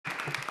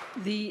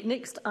The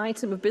next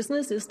item of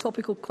business is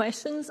topical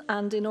questions,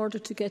 and in order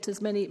to get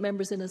as many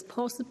members in as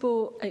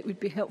possible, it would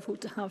be helpful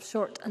to have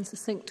short and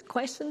succinct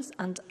questions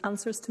and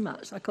answers to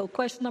match. I call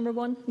question number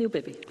 1, Neil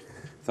Bibby.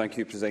 Thank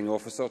you, Presiding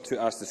Officer.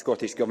 To ask the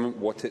Scottish Government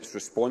what its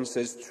response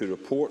is to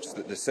reports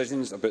that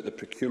decisions about the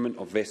procurement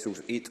of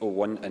vessels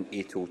 801 and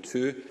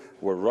 802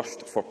 were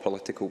rushed for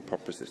political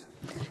purposes.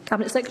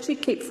 Cabinet Secretary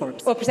Kate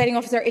Forbes. Well, Presiding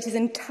Officer, it is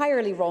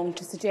entirely wrong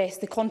to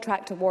suggest the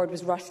contract award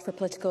was rushed for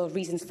political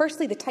reasons.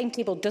 Firstly, the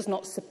timetable does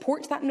not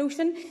support that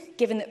notion,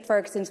 given that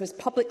Ferguson's was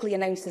publicly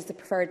announced as the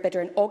preferred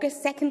bidder in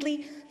August.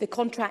 Secondly, the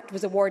contract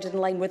was awarded in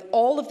line with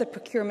all of the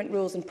procurement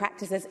rules and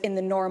practices in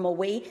the normal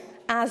way,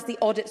 as the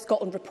Audit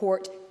Scotland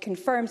report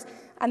confirms.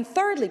 And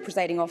thirdly,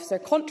 Presiding Officer,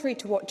 contrary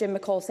to what Jim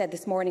McCall said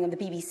this morning on the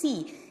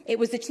BBC, it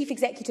was the Chief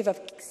Executive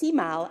of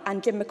CMAL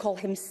and Jim McCall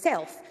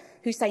himself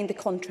who signed the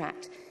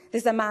contract.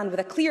 This is a man with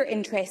a clear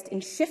interest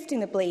in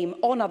shifting the blame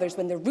on others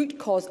when the root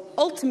cause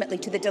ultimately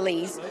to the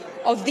delays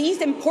of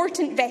these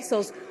important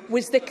vessels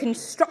was the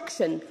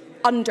construction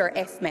under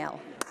FML.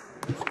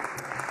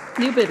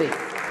 Neil Bibby.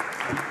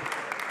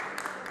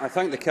 I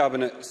thank the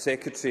Cabinet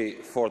Secretary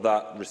for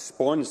that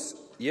response.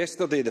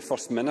 Yesterday, the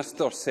First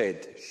Minister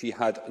said she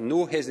had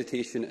no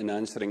hesitation in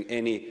answering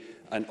any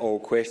and all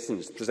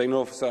questions. Presiding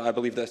Officer, I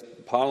believe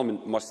that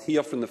Parliament must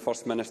hear from the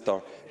First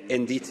Minister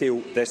in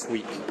detail this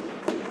week.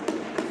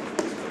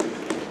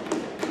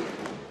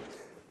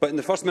 But in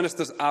the First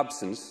Minister's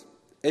absence,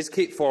 is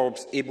Kate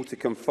Forbes able to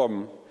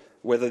confirm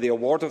whether the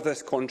award of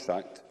this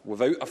contract,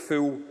 without a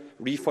full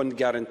refund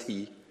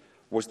guarantee,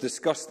 was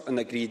discussed and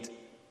agreed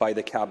by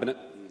the Cabinet?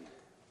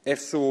 If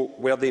so,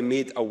 were they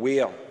made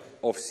aware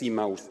of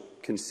CMAL's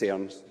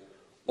concerns?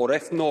 Or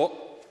if not,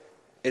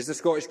 is the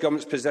Scottish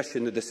Government's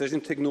position the decision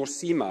to ignore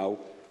CMAL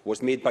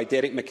was made by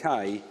Derek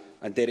Mackay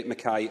and Derek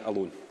Mackay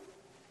alone?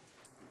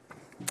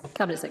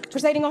 Cabinet Secretary.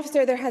 Presiding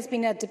Officer, there has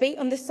been a debate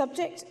on this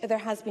subject. There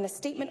has been a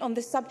statement on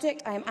this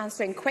subject. I am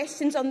answering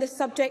questions on this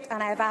subject,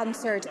 and I have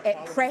answered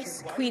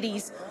press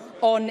queries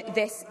on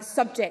this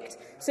subject.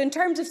 So in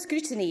terms of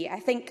scrutiny, I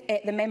think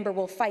the member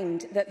will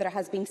find that there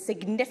has been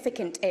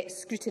significant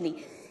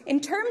scrutiny.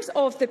 In terms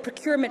of the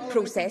procurement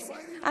process,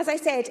 as I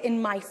said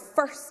in my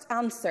first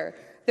answer,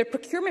 the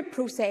procurement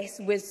process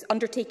was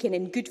undertaken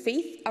in good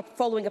faith,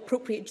 following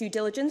appropriate due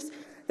diligence.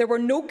 There were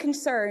no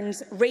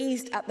concerns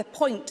raised at the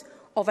point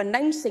of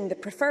announcing the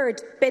preferred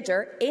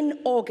bidder in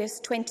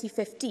August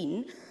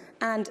 2015,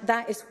 and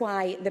that is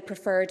why the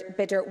preferred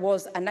bidder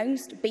was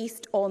announced,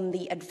 based on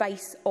the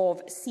advice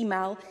of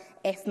CMAL,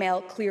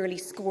 FML clearly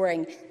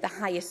scoring the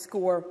highest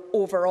score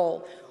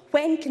overall.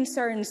 When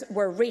concerns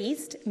were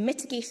raised,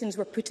 mitigations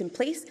were put in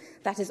place.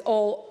 That is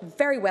all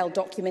very well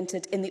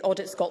documented in the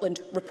Audit Scotland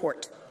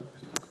report.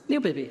 Neil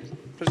Bibby.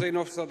 Presiding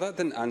Officer, that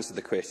didn't answer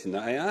the question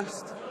that I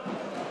asked.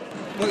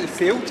 Well, it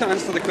failed to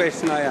answer the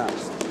question I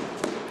asked.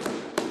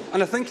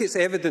 And I think it's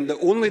evident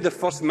that only the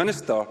First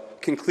Minister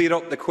can clear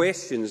up the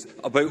questions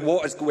about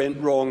what has went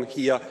wrong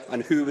here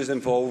and who was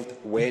involved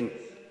when.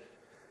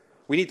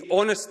 We need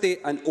honesty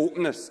and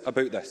openness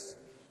about this.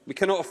 We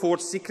cannot afford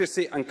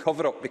secrecy and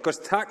cover-up, because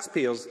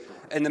taxpayers,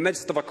 in the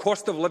midst of a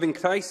cost-of-living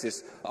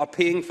crisis, are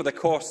paying for the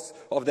costs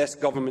of this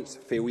government's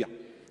failure.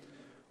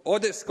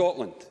 Audit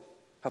Scotland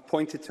have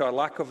pointed to a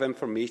lack of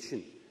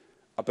information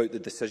about the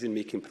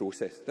decision-making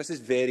process. This is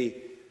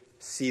very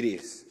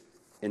serious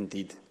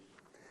indeed.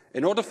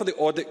 In order for the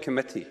Audit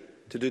Committee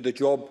to do the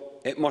job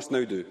it must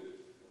now do,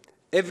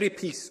 every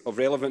piece of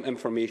relevant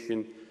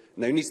information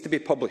now needs to be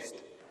published,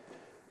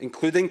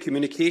 including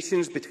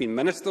communications between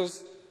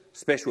ministers,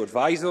 special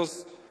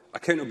advisers,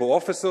 accountable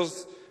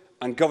officers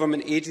and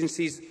government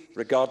agencies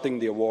regarding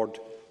the award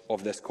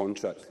of this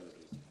contract.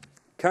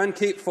 Can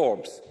Kate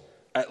Forbes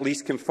at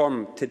least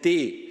confirm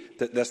today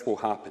that this will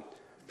happen?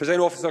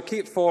 Presiding Officer,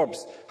 Kate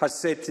Forbes has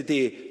said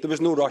today there was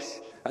no rush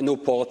and no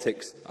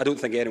politics. I don't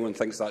think anyone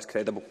thinks that's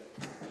credible.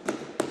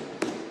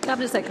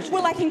 Cabinet Secretary.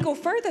 Well, I can go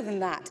further than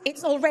that.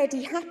 It's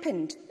already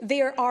happened.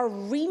 There are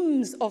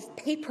reams of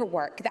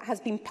paperwork that has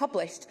been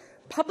published,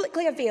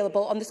 publicly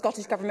available on the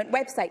Scottish Government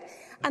website.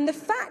 And the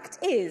fact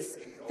is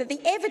that the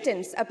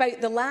evidence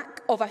about the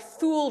lack of a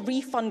full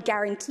refund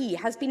guarantee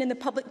has been in the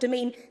public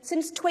domain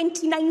since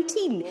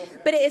 2019.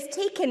 But it has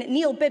taken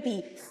Neil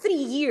Bibby 3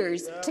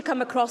 years to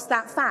come across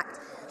that fact.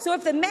 So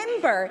if the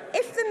member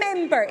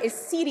is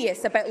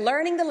serious about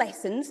learning the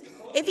lessons,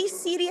 if he's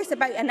serious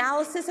about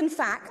analysis and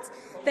facts,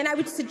 then I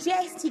would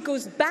suggest he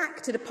goes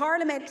back to the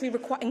parliamentary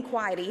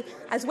inquiry,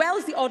 as well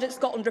as the Audit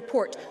Scotland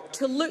report,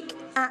 to look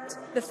at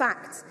the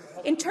facts.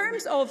 In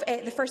terms of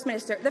the First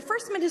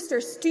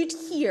Minister stood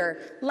here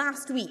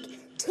last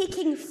week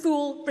taking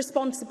full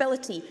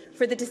responsibility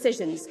for the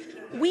decisions.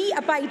 We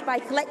abide by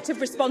collective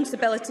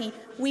responsibility.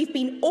 We've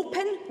been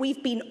open,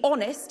 we've been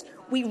honest,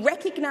 we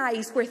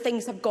recognise where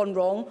things have gone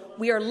wrong,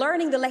 we are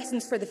learning the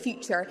lessons for the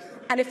future,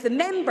 and if the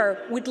member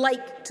would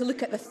like to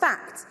look at the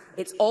facts,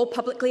 it's all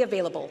publicly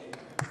available.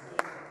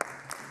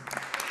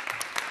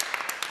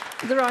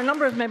 There are a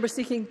number of members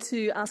seeking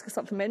to ask a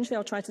supplementary.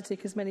 I'll try to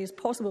take as many as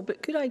possible,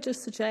 but could I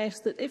just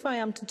suggest that if I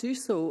am to do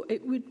so,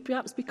 it would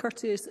perhaps be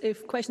courteous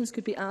if questions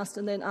could be asked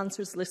and then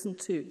answers listened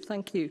to.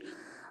 Thank you.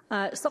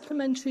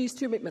 Supplementary,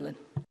 Stuart McMillan.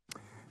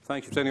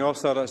 Thank you, Presiding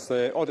Officer. As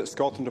the Audit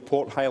Scotland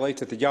report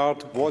highlighted, the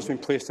yard was being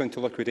placed into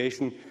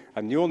liquidation,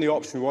 and the only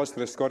option was for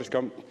the Scottish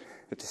Government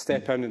to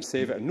step in and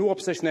save it. And no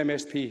opposition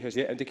MSP has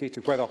yet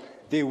indicated whether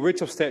they would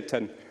have stepped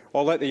in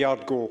or let the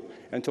yard go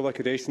into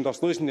liquidation,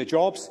 thus losing the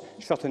jobs,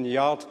 shutting the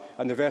yard,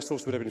 and the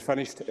vessels would have been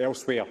finished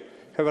elsewhere.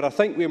 However, I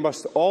think we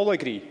must all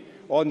agree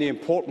on the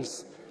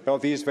importance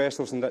of these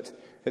vessels and that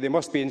they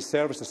must be in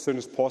service as soon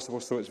as possible,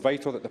 so it's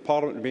vital that the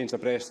Parliament remains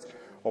abreast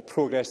of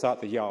progress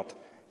at the yard.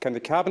 Can the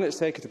Cabinet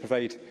Secretary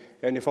provide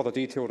any further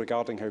detail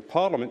regarding how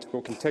Parliament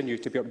will continue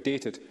to be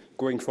updated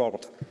going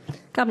forward?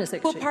 Cabinet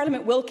Secretary. Well,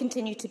 Parliament will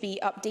continue to be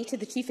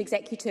updated. The Chief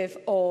Executive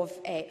of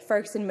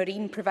Ferguson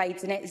Marine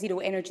provides the Net Zero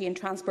Energy and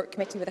Transport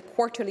Committee with a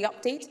quarterly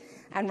update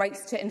and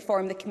writes to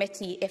inform the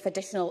committee if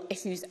additional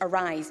issues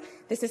arise.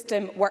 The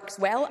system works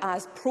well,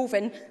 as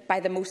proven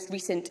by the most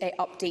recent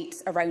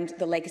updates around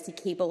the legacy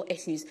cable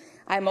issues.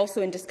 I am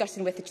also in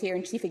discussion with the Chair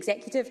and Chief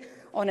Executive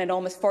on an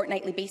almost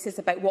fortnightly basis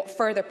about what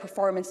further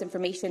performance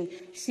information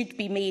should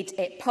be made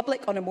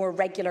public on a more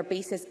regular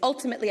basis.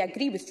 Ultimately, I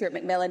agree with Stuart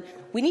McMillan.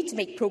 We need to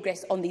make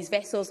progress on these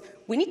vessels.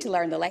 We need to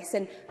learn the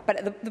lesson.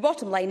 But the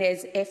bottom line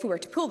is, if we were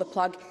to pull the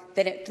plug,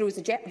 then it throws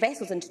the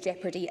vessels into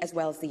jeopardy as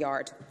well as the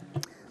yard.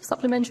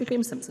 Supplementary,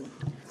 Graham Simpson.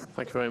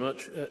 Thank you very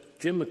much.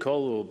 Jim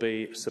McCall will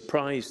be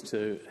surprised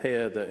to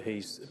hear that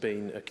he's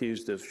been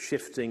accused of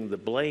shifting the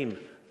blame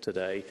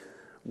today.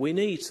 We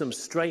need some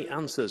straight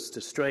answers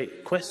to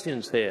straight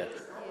questions here.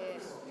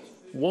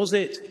 Was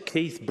it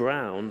Keith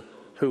Brown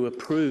who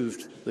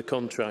approved the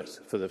contract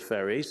for the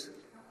ferries?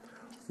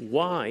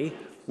 Why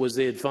was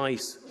the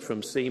advice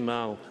from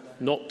CMAL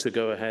not to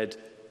go ahead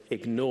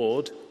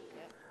ignored?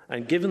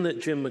 And given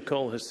that Jim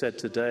McCall has said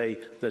today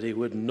that he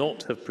would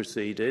not have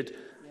proceeded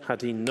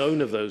had he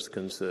known of those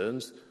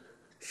concerns,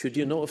 should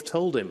you not have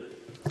told him?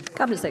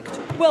 Cabinet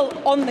Secretary. Well,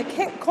 on the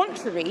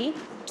contrary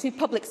to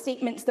public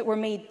statements that were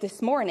made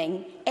this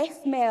morning,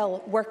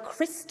 FML were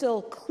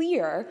crystal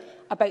clear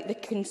about the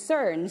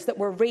concerns that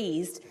were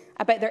raised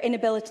about their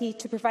inability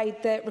to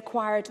provide the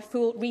required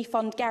full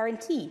refund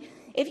guarantee.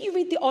 If you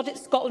read the Audit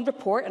Scotland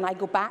report, and I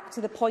go back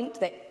to the point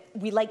that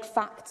we like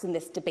facts in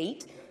this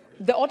debate,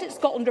 the Audit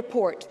Scotland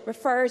report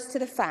refers to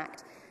the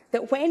fact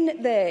that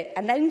when the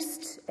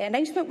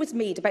announcement was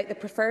made about the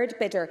preferred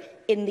bidder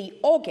in the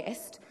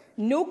August,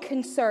 no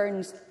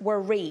concerns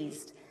were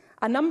raised.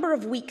 A number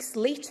of weeks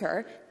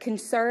later,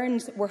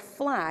 concerns were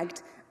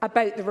flagged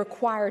about the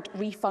required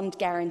refund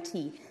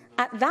guarantee.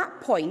 At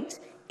that point,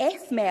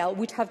 FML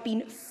would have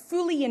been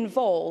fully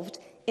involved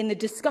in the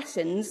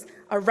discussions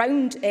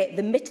around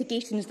the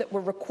mitigations that were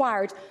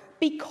required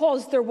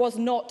because there was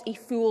not a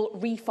full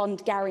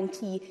refund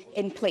guarantee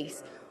in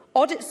place.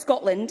 Audit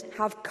Scotland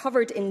have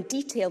covered in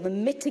detail the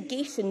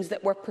mitigations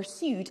that were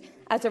pursued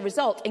as a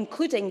result,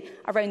 including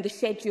around the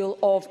schedule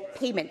of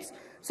payments.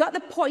 So at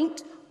the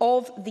point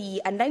of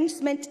the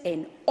announcement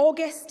in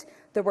August,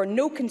 there were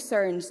no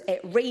concerns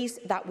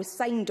raised. That was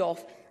signed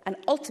off, and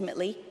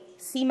ultimately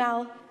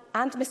CMAL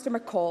and Mr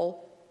McCall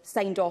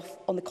signed off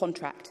on the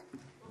contract.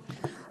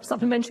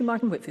 Supplementary,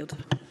 Martin Whitfield.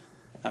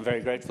 I'm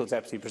very grateful,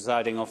 Deputy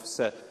Presiding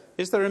Officer.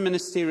 Is there a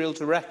ministerial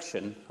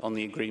direction on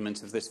the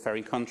agreement of this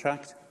ferry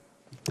contract?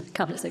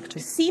 Cabinet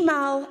Secretary.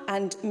 CMAL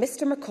and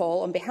Mr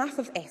McCall, on behalf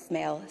of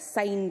FML,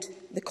 signed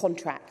the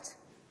contract.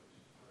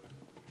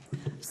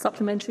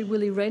 Supplementary,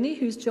 Willie Rennie,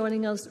 who's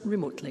joining us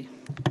remotely.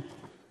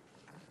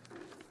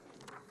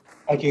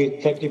 Thank you,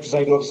 Deputy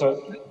Presiding Officer.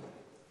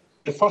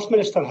 The First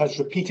Minister has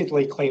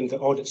repeatedly claimed that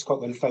Audit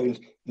Scotland found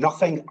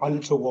nothing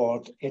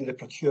untoward in the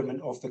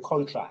procurement of the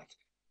contract.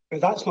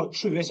 But that's not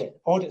true, is it?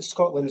 Audit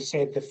Scotland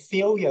said the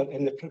failure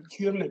in the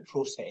procurement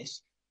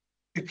process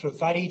to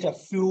provide a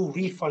full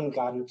refund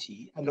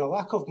guarantee and the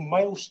lack of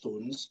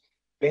milestones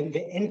meant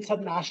the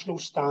international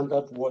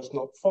standard was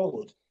not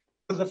followed.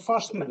 So the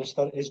First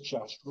Minister is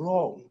just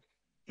wrong.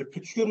 The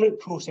procurement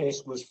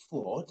process was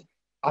flawed,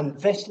 and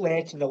this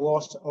led to the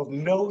loss of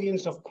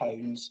millions of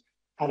pounds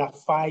and a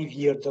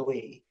 5-year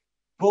delay.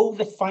 Will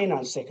the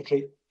Finance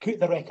Secretary put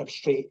the record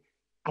straight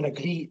and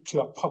agree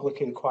to a public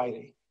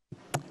inquiry?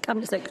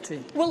 Cabinet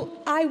Secretary.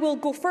 Well, I will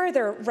go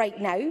further right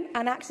now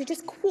and actually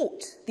just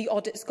quote the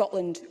Audit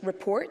Scotland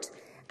report.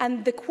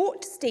 And the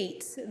quote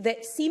states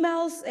that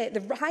CMAL's,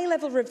 the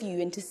high-level review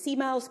into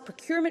CMAL's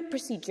procurement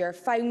procedure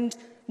found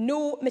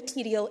no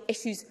material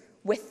issues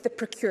with the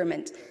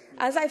procurement.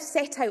 As I've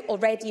set out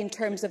already in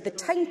terms of the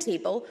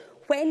timetable,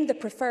 when the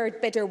preferred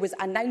bidder was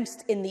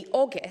announced in the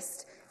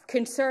August,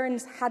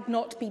 concerns had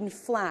not been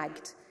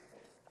flagged.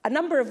 A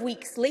number of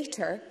weeks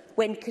later,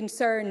 when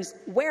concerns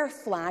were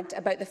flagged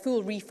about the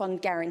full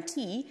refund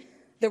guarantee,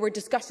 there were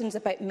discussions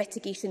about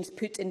mitigations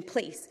put in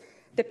place.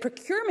 The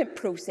procurement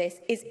process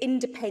is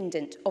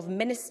independent of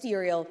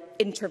ministerial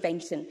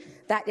intervention.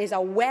 That is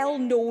a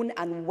well-known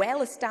and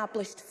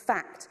well-established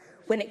fact.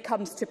 when it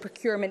comes to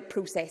procurement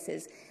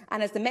processes.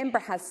 And as the member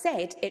has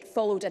said, it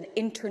followed an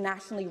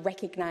internationally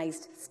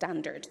recognised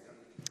standard.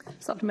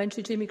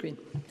 Supplementary, Jamie Green.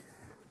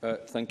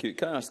 Thank you.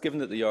 Can I ask, given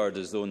that the Yard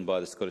is owned by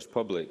the Scottish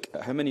public,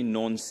 how many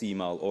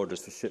non-CMAL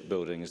orders for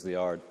shipbuilding is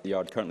the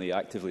Yard currently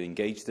actively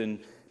engaged in,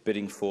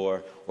 bidding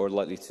for or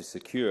likely to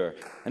secure?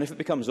 And if it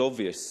becomes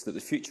obvious that the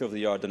future of the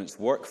Yard and its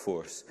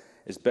workforce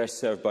is best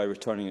served by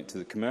returning it to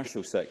the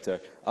commercial sector,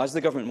 as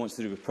the Government wants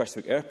to do with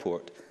Prestwick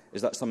Airport,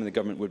 is that something the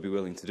Government would be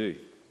willing to do?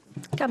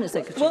 Cabinet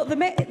Secretary. Well,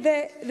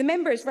 the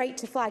member is right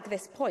to flag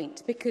this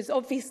point, because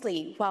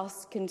obviously,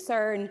 whilst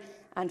concern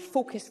and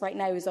focus right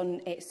now is on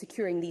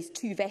securing these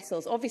 2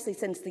 vessels, obviously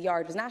since the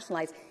Yard was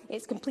nationalised,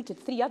 it's completed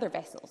 3 other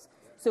vessels.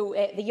 So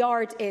the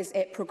Yard is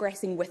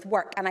progressing with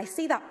work. And I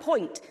say that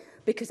point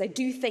because I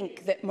do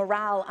think that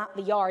morale at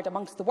the Yard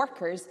amongst the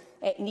workers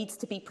needs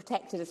to be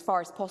protected as far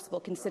as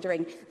possible,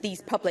 considering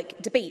these public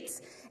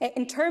debates.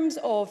 In terms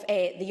of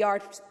the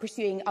Yard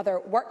pursuing other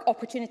work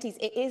opportunities,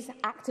 it is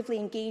actively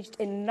engaged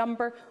in a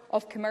number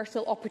of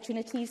commercial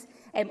opportunities.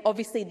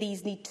 Obviously,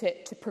 these need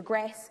to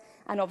progress.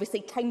 And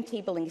obviously,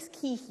 timetabling is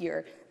key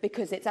here,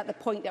 because it's at the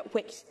point at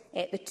which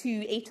the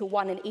 2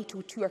 801 and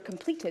 802 are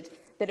completed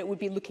that it would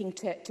be looking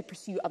to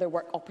pursue other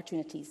work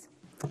opportunities.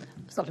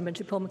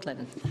 Supplementary, Paul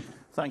McLennan.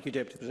 Thank you,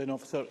 Deputy Presiding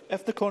Officer.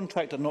 If the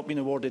contract had not been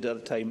awarded at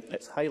the time,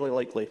 it's highly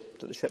likely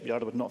that the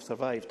shipyard would not have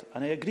survived.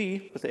 And I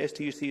agree with the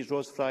STUC's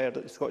Ros Fryer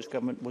that the Scottish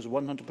Government was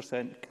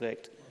 100%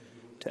 correct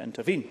to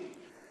intervene.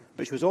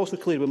 But she was also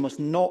clear we must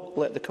not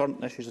let the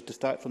current issues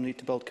distract from the need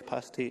to build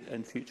capacity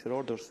in future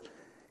orders.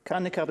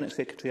 Can the Cabinet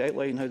Secretary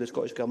outline how the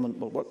Scottish Government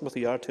will work with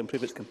the Yard to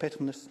improve its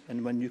competitiveness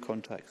and win new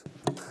contracts?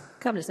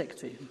 Cabinet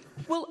Secretary.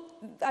 Well,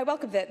 I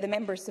welcome the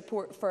member's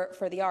support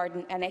for the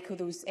Yard and echo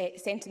those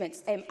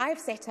sentiments. I have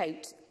set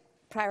out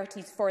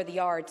priorities for the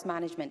Yard's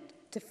management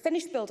to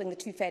finish building the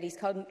 2 ferries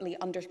currently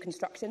under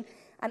construction,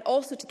 and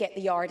also to get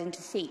the Yard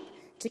into shape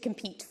to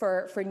compete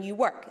for new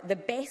work. The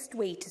best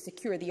way to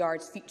secure the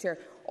Yard's future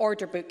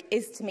order book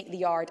is to make the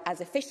Yard as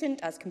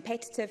efficient, as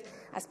competitive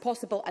as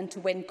possible, and to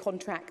win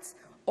contracts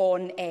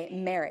on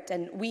merit.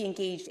 And we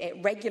engage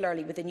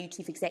regularly with the new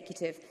Chief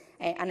Executive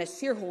and as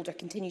shareholder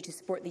continue to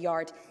support the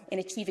Yard in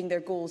achieving their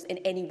goals in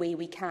any way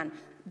we can.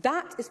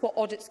 That is what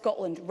Audit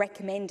Scotland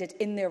recommended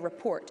in their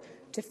report,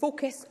 to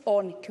focus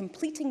on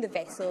completing the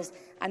vessels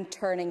and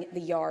turning the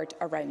Yard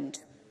around.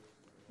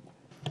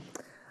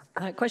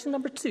 Question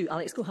number 2,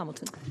 Alex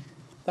Cole-Hamilton.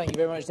 Thank you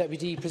very much,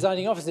 Deputy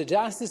Presiding Officer. To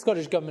ask the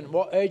Scottish Government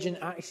what urgent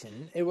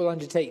action it will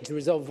undertake to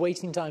resolve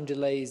waiting time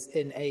delays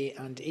in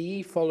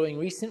A&E following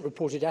recent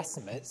reported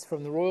estimates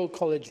from the Royal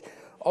College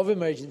of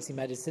Emergency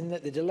Medicine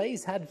that the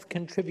delays had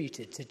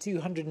contributed to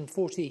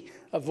 240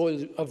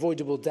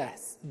 avoidable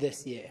deaths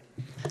this year.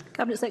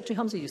 Cabinet Secretary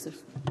Hamza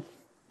Youssef.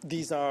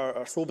 These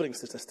are sobering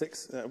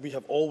statistics. We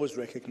have always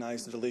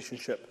recognised the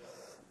relationship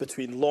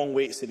between long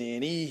waits in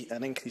A&E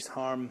and increased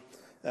harm,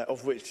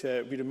 of which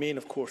we remain,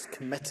 of course,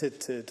 committed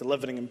to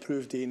delivering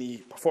improved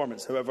A&E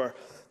performance. However,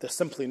 there's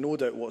simply no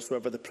doubt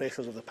whatsoever the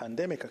pressures of the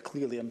pandemic are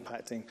clearly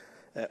impacting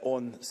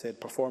on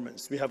said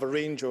performance. We have a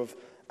range of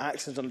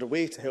actions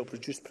underway to help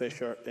reduce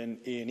pressure in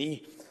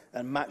A&E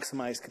and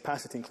maximise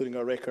capacity, including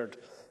our record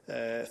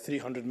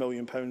 £300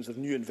 million of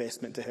new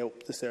investment to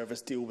help the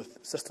service deal with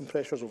system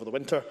pressures over the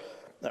winter,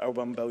 our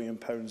 £1 billion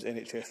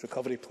NHS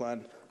recovery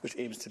plan, which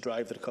aims to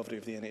drive the recovery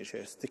of the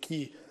NHS. The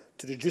key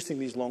to reducing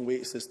these long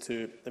waits is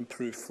to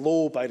improve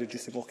flow by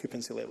reducing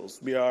occupancy levels.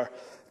 We are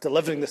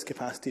delivering this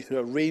capacity through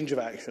a range of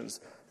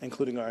actions,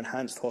 including our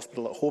enhanced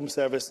hospital-at-home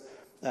service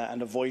and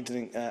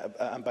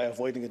by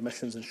avoiding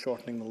admissions and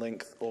shortening the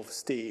length of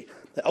stay.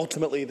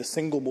 Ultimately, the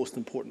single most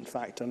important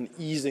factor in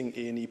easing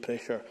A&E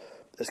pressure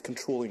is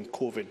controlling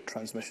COVID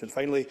transmission.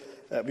 Finally,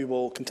 we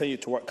will continue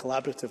to work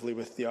collaboratively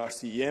with the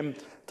RCEM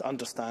to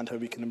understand how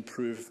we can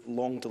improve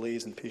long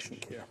delays in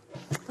patient care.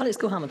 Alex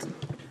Cole-Hamilton.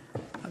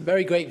 I'm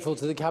very grateful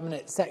to the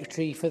Cabinet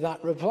Secretary for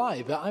that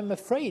reply, but I'm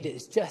afraid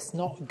it's just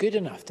not good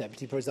enough,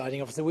 Deputy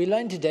Presiding Officer. We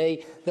learned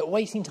today that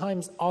waiting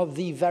times are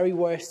the very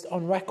worst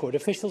on record.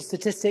 Official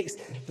statistics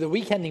for the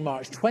week ending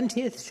March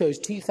 20th shows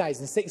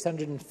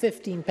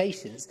 2,615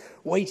 patients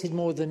waited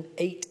more than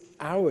 8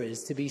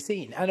 hours to be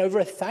seen, and over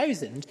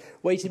 1,000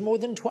 waited more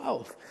than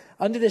 12.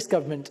 Under this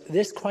government,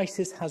 this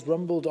crisis has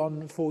rumbled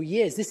on for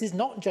years. This is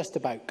not just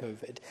about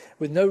COVID,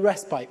 with no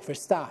respite for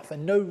staff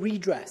and no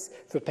redress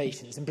for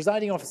patients. And,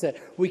 Presiding Officer,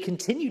 we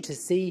continue to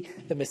see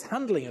the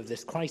mishandling of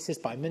this crisis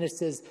by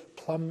ministers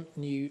plumb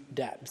new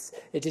depths.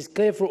 It is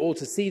clear for all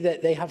to see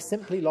that they have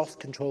simply lost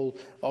control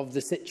of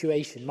the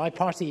situation. My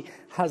party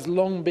has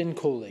long been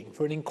calling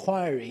for an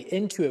inquiry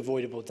into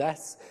avoidable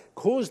deaths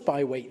caused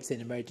by waits in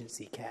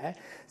emergency care.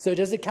 So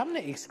does the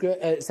Cabinet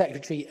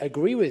Secretary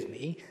agree with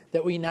me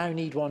that we now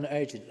need one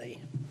urgently?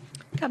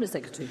 Cabinet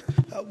Secretary.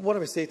 What I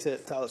would say to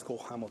Alex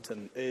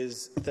Cole-Hamilton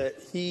is that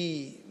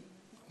he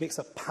makes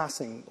a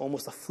passing,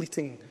 almost a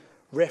fleeting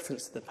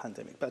reference to the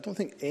pandemic. But I don't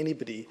think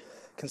anybody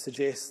can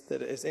suggest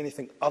that it is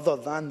anything other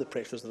than the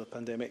pressures of the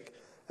pandemic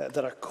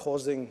that are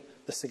causing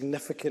the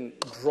significant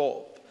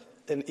drop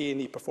in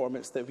A&E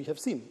performance that we have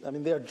seen. I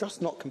mean, they are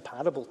just not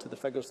comparable to the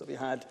figures that we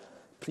had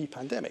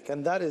pre-pandemic.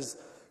 And that is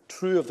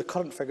true of the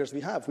current figures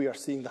we have. We are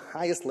seeing the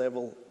highest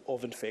level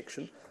of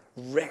infection,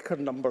 record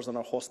numbers in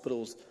our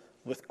hospitals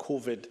with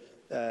COVID,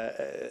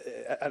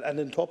 and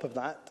on top of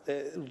that,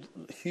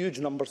 huge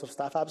numbers of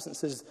staff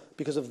absences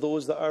because of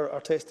those that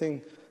are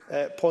testing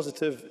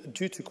positive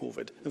due to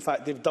COVID. In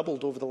fact, they've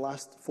doubled over the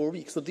last 4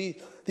 weeks. So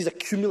these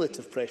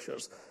accumulative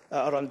pressures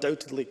are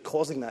undoubtedly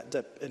causing that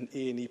dip in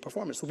A&E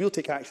performance. So we'll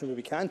take action where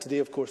we can. Today,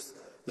 of course,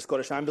 the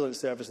Scottish Ambulance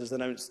Service has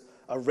announced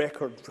a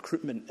record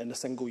recruitment in a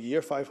single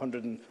year,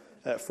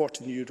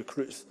 540 new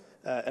recruits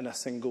in a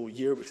single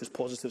year, which is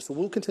positive. So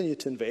we'll continue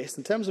to invest.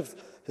 In terms of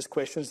his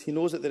questions, he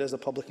knows that there is a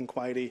public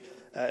inquiry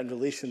in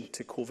relation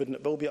to COVID, and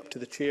it will be up to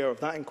the chair of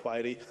that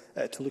inquiry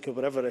to look at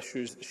whatever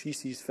issues she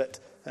sees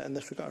fit in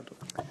this regard.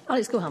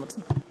 Alex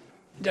Hamilton.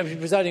 Deputy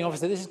Presiding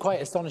Officer, this is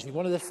quite astonishing.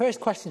 One of the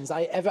first questions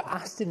I ever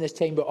asked in this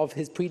chamber of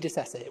his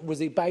predecessor was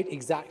about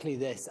exactly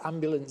this,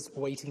 ambulance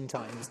waiting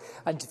times.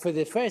 And for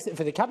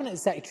the Cabinet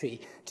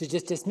Secretary to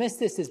just dismiss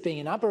this as being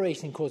an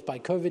aberration caused by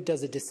COVID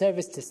does a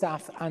disservice to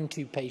staff and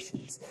to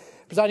patients.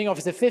 Presiding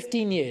Officer,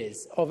 15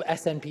 years of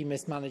SNP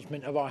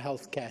mismanagement of our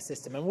healthcare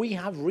system, and we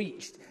have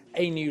reached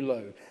a new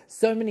low.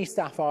 So many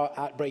staff are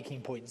at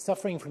breaking point,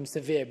 suffering from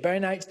severe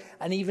burnout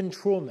and even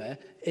trauma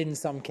in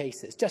some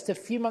cases. Just a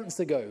few months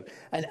ago,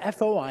 an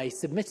FOI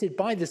submitted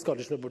by the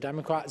Scottish Liberal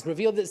Democrats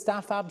revealed that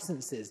staff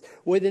absences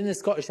within the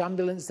Scottish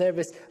Ambulance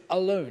Service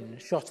alone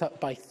shot up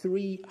by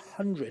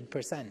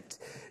 300%.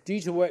 Due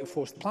to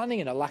workforce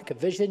planning and a lack of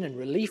vision and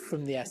relief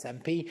from the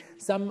SNP,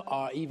 some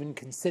are even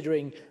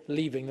considering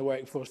leaving the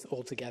workforce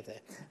altogether.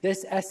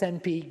 This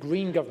SNP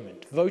Green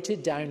government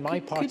voted down my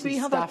party's staff... Could we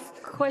have a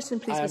question,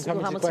 please, Mr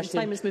Hamilton?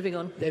 Time is moving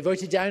on. They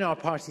voted down our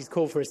party's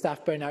call for a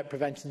staff burnout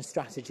prevention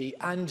strategy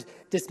and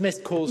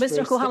dismissed calls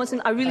Mr for... Mr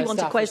Hamilton, I really want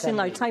a question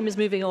assembly. now. Time is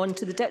moving on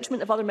to the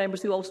detriment of other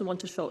members who also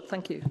want a shot.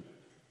 Thank you.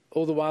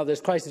 All the while, there's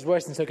crisis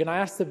worse, and so can I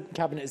ask the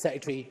Cabinet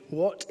Secretary,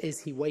 what is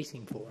he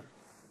waiting for?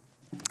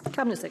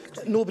 Cabinet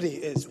Secretary. Nobody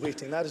is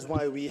waiting. That is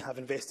why we have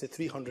invested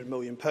 £300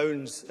 million in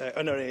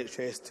our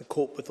NHS to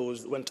cope with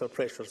those winter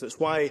pressures. It's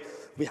why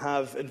we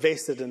have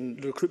invested in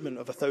the recruitment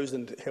of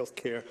 1,000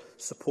 healthcare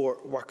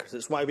support workers.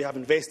 It's why we have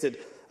invested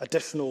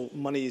additional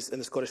monies in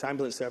the Scottish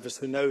Ambulance Service,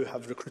 who now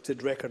have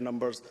recruited record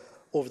numbers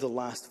over the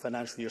last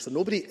financial year. So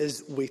nobody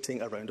is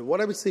waiting around. And what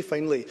I would say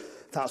finally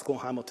to Alex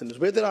Hamilton is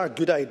where there are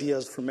good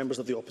ideas from members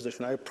of the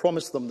opposition, I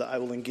promise them that I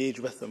will engage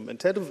with them.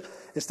 Instead of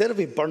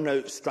a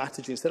burnout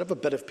strategy, instead of a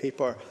bit of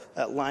paper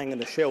lying on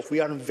the shelf,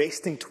 we are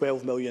investing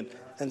 £12 million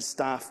in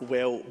staff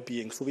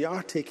well-being. So we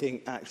are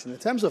taking action. In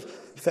terms of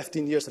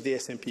 15 years of the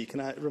SNP, can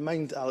I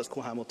remind Alex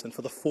Hamilton,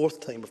 for the fourth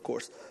time, of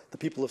course, the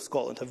people of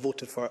Scotland have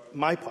voted for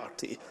my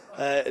party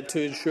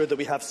to ensure that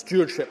we have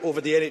stewardship over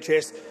the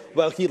NHS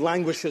while he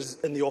languishes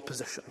in the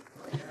opposition.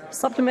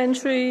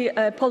 Supplementary,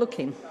 Paul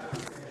O'Kane.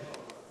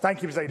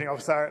 Thank you, Presiding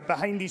Officer.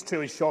 Behind these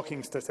truly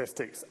shocking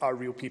statistics are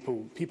real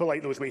people. People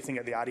like those waiting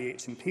at the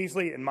RAH in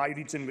Paisley, in my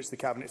region, which the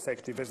Cabinet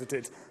Secretary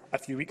visited a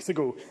few weeks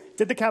ago.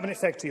 Did the Cabinet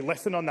Secretary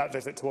listen on that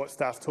visit to what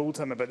staff told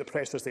him about the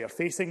pressures they are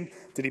facing?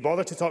 Did he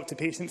bother to talk to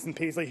patients in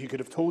Paisley who could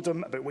have told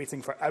him about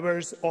waiting for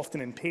hours,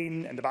 often in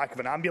pain, in the back of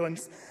an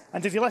ambulance?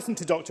 And did he listen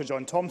to Dr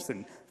John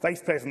Thompson,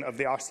 Vice President of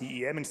the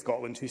RCEM in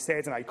Scotland, who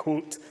said, and I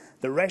quote,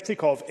 "The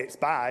rhetoric of 'it's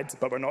bad,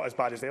 but we're not as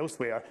bad as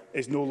elsewhere'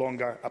 is no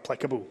longer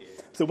applicable."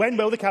 So when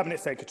will the Cabinet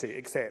Secretary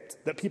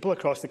accept that people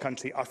across the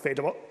country are fed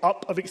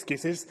up of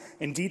excuses?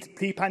 Indeed,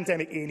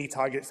 pre-pandemic A&E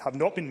targets have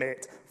not been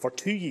met for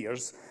 2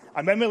 years.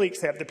 And when will he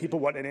accept that people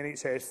want an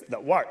NHS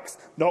that works,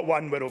 not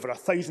one where over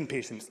 1,000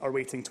 patients are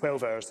waiting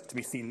 12 hours to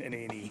be seen in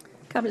A&E?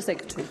 Cabinet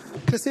Secretary.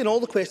 Christine, all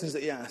the questions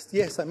that you asked,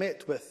 yes, I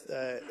met with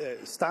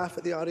staff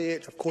at the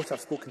RAH. Of course, I've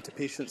spoken to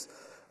patients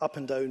up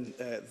and down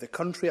the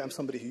country. I'm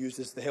somebody who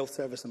uses the health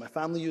service, and my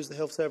family use the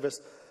health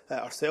service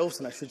ourselves.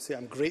 And I should say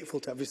I'm grateful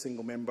to every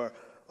single member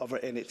of our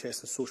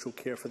NHS and social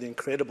care for the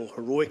incredible,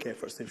 heroic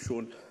efforts they've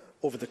shown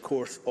over the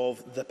course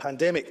of the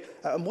pandemic.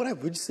 And what I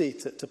would say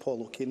to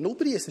Paul O'Kane,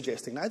 nobody is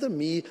suggesting, neither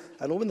me,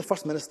 I know when the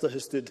First Minister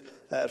has stood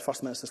at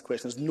First Minister's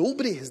questions,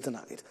 nobody has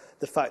denied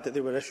the fact that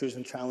there were issues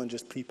and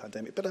challenges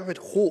pre-pandemic. But I would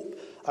hope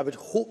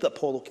that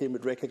Paul O'Kane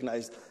would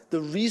recognise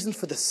the reason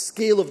for the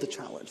scale of the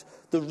challenge,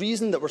 the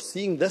reason that we're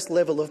seeing this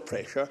level of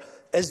pressure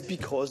is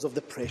because of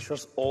the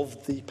pressures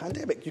of the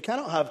pandemic. You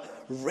cannot have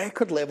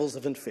record levels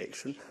of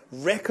infection,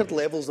 record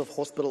levels of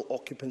hospital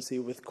occupancy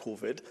with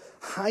COVID,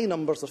 high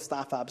numbers of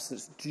staff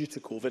absence due to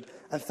COVID,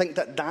 and think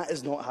that that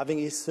is not having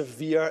a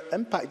severe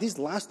impact. These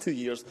last 2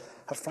 years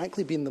have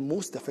frankly been the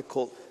most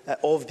difficult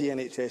of the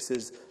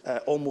NHS's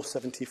almost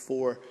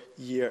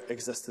 74-year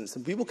existence.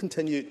 And we will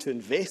continue to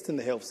invest in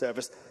the health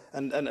service.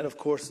 And of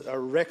course, our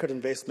record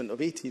investment of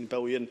 £18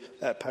 billion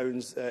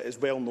is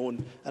well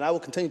known. And I will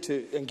continue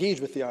to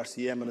engage with the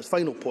RCM on his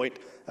final point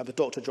with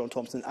Dr John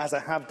Thompson, as I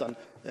have done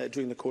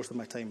during the course of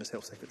my time as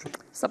Health Secretary.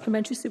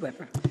 Supplementary, Sue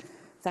Webber.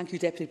 Thank you,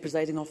 Deputy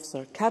Presiding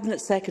Officer. Cabinet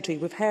Secretary,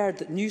 we've heard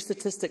that new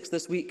statistics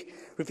this week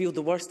revealed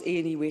the worst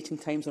A&E waiting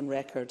times on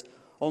record.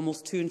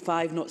 Almost 2 in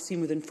 5 not seen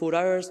within 4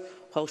 hours,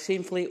 while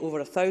shamefully over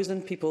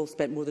 1,000 people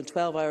spent more than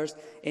 12 hours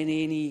in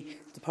A&E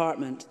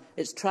department.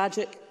 It's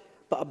tragic,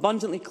 but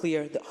abundantly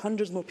clear that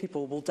hundreds more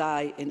people will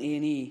die in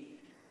A&E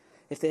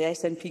if the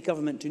SNP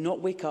government do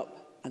not wake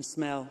up and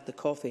smell the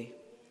coffee.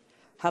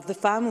 Have the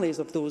families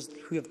of those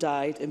who have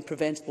died in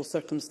preventable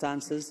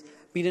circumstances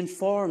been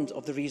informed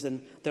of the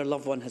reason their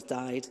loved one has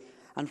died?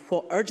 And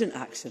what urgent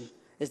action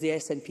is the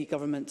SNP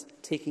government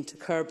taking to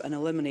curb and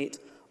eliminate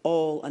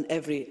all and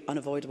every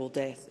unavoidable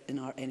death in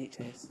our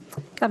NHS?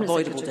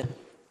 Avoidable death.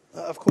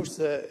 Of course,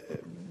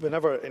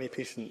 whenever any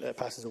patient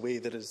passes away,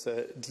 there is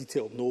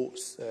detailed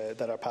notes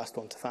that are passed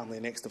on to family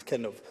and next of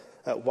kin of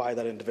why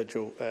that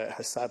individual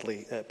has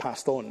sadly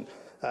passed on.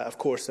 Of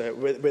course,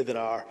 where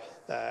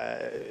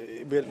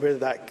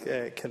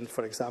that can,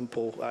 for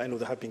example, I know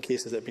there have been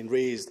cases that have been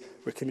raised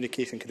where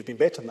communication could have been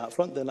better on that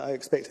front, then I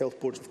expect health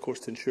boards, of course,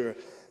 to ensure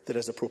there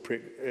is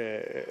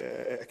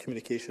appropriate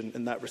communication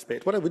in that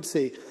respect. What I would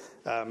say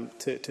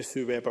to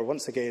Sue Webber,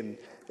 once again,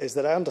 is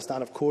that I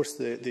understand, of course,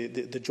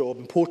 the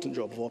important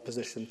job of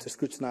opposition to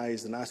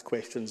scrutinise and ask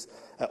questions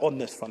on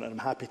this front, and I'm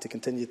happy to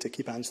continue to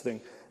keep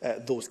answering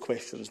those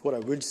questions. What I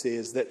would say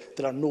is that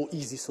there are no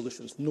easy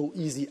solutions, no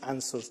easy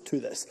answers to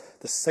this.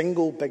 The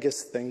single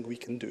biggest thing we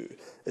can do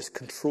is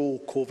control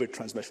COVID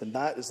transmission.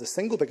 That is the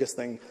single biggest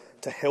thing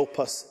to help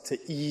us to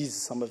ease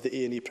some of the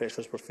A&E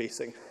pressures we're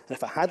facing. And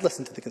if I had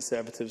listened to the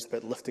Conservatives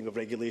about lifting of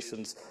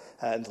regulations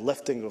and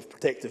lifting of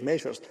protective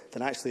measures,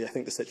 then actually I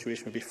think the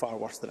situation would be far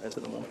worse than it is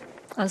at the moment.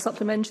 And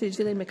supplementary,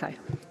 Gillian Mackay.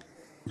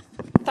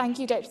 Thank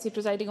you, Deputy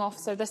Presiding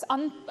Officer. This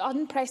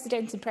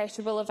unprecedented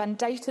pressure will have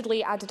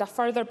undoubtedly added a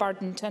further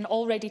burden to an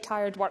already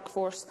tired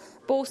workforce,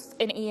 both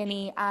in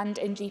A&E and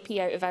in GP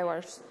out of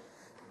hours.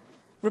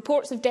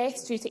 Reports of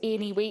deaths due to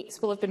A&E waits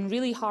will have been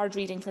really hard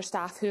reading for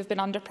staff who have been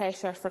under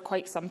pressure for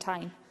quite some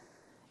time.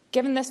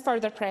 Given this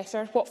further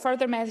pressure, what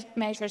further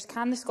measures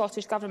can the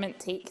Scottish Government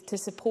take to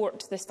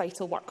support this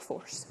vital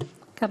workforce?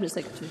 Cabinet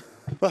Secretary.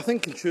 Well, I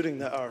think ensuring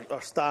that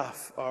our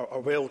staff are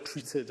well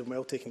treated and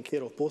well taken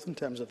care of, both in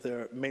terms of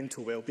their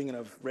mental well-being, and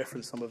I've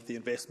referenced some of the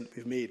investment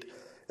we've made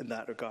in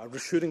that regard,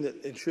 ensuring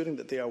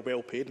that they are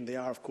well paid, and they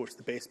are, of course,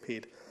 the best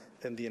paid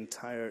in the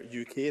entire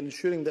UK, and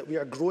ensuring that we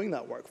are growing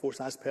that workforce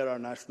as per our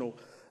national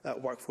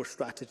workforce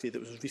strategy that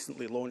was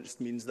recently launched,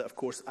 means that, of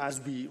course,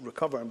 as we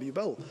recover, and we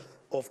will,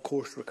 of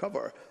course,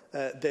 recover,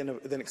 then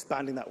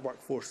expanding that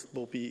workforce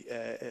will be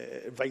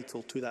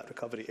vital to that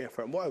recovery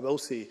effort. And what I will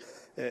say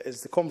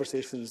is the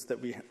conversations that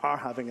we are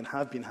having and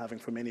have been having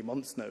for many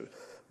months now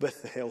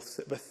with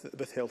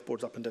health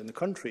boards up and down the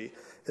country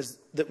is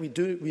that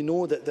we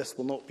know that this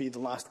will not be the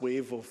last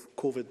wave of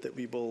COVID that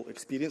we will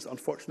experience,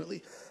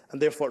 unfortunately,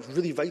 and therefore it's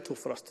really vital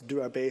for us to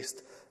do our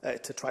best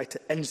to try to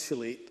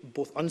insulate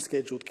both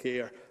unscheduled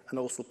care and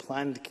also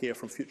planned care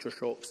from future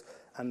shocks.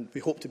 And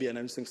we hope to be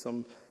announcing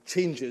some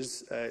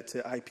changes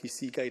to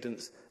IPC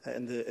guidance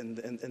in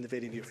the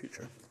very near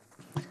future.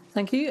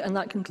 Thank you. And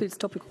that concludes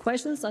topical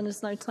questions. And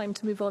it's now time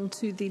to move on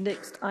to the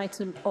next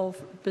item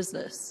of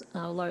business.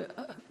 I'll allow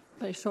a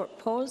very short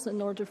pause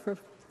in order for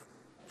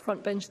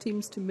front bench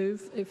teams to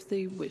move if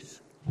they wish.